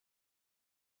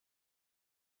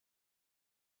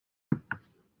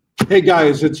Hey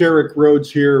guys, it's Eric Rhoads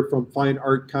here from Fine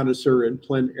Art Connoisseur and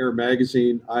Plein Air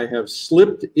Magazine. I have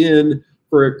slipped in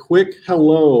for a quick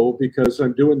hello because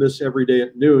I'm doing this every day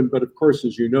at noon. But of course,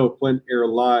 as you know, Plein Air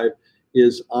Live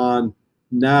is on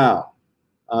now,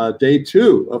 day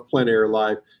 2 of Plein Air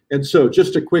Live. And so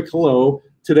just a quick hello.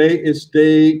 Today is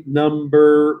day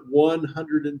number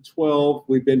 112.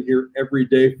 We've been here every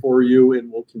day for you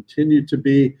and will continue to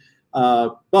be.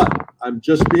 But I'm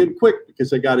just being quick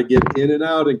because I got to get in and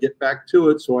out and get back to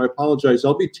it. So I apologize.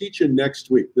 I'll be teaching next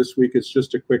week. This week it's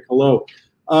just a quick hello.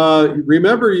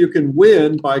 Remember, you can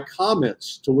win by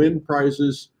comments to win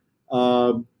prizes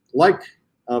like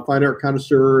Fine Art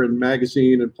Connoisseur and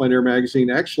Magazine and Plein Air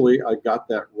Magazine. Actually, I got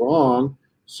that wrong.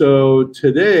 So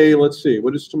today, let's see,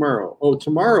 what is tomorrow? Oh,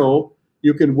 tomorrow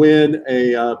you can win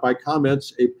by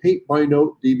comments a Paint by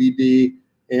Note DVD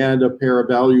and a pair of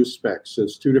value specs.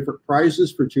 It's 2 different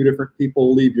prizes for 2 different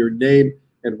people. Leave your name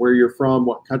and where you're from,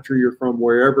 what country you're from,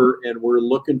 wherever, and we're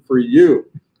looking for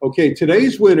you. Okay,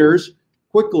 today's winners,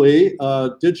 quickly,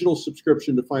 digital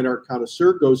subscription to Fine Art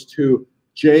Connoisseur goes to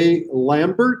Jay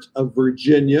Lambert of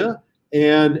Virginia,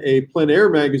 and a Plein Air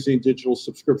Magazine digital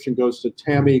subscription goes to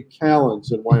Tammy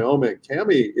Callens in Wyoming.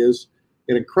 Tammy is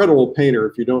an incredible painter.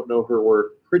 If you don't know her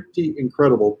work, pretty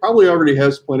incredible. Probably already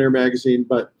has Plein Air Magazine,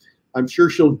 but I'm sure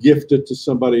she'll gift it to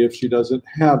somebody if she doesn't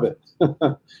have it.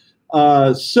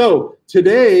 So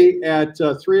today at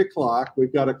 3 o'clock,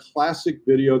 we've got a classic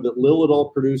video that Lil et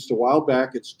al. Produced a while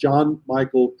back. It's John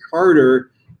Michael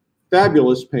Carter,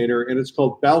 fabulous painter, and it's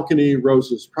called Balcony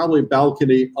Roses, probably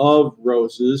Balcony of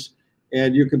Roses.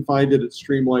 And you can find it at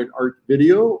Streamline Art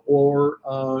Video, or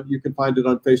you can find it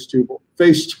on FaceTube or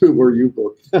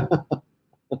YouBook.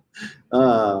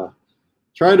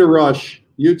 Trying to rush.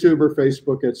 YouTube or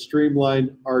Facebook at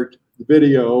Streamline Art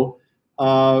Video.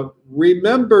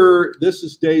 Remember, this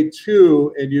is day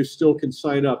 2 and you still can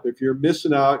sign up. If you're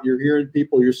missing out, you're hearing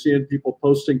people, you're seeing people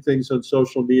posting things on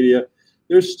social media.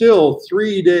 There's still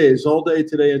 3 days, all day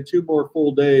today, and 2 more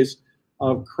full days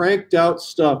of cranked out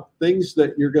stuff, things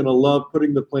that you're going to love,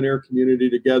 putting the plein air community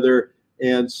together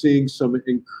and seeing some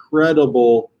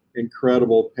incredible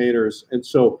painters. And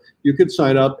so you can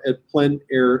sign up at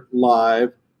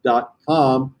pleinairlive.com.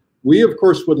 We, of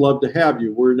course, would love to have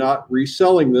you. We're not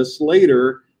reselling this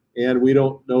later, and we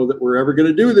don't know that we're ever going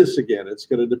to do this again. It's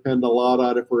going to depend a lot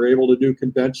on if we're able to do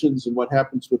conventions and what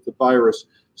happens with the virus.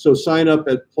 So sign up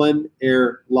at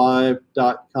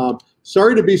pleinairlive.com.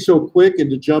 Sorry to be so quick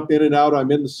and to jump in and out.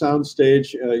 I'm in the sound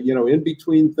stage, in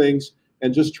between things,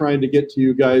 and just trying to get to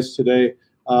you guys today.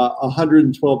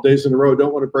 112 days in a row.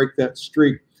 Don't want to break that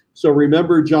streak. So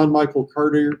remember John Michael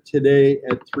Carter today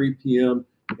at 3 p.m.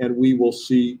 and we will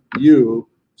see you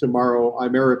tomorrow.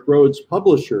 I'm Eric Rhoads,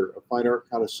 publisher of Fine Art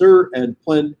Connoisseur and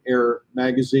Plein Air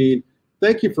Magazine.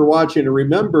 Thank you for watching, and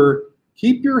remember,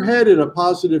 keep your head in a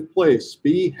positive place.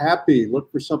 Be happy.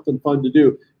 Look for something fun to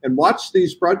do, and watch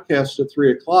these broadcasts at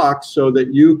 3 o'clock so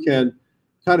that you can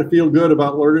kind of feel good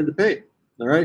about learning to paint. All right.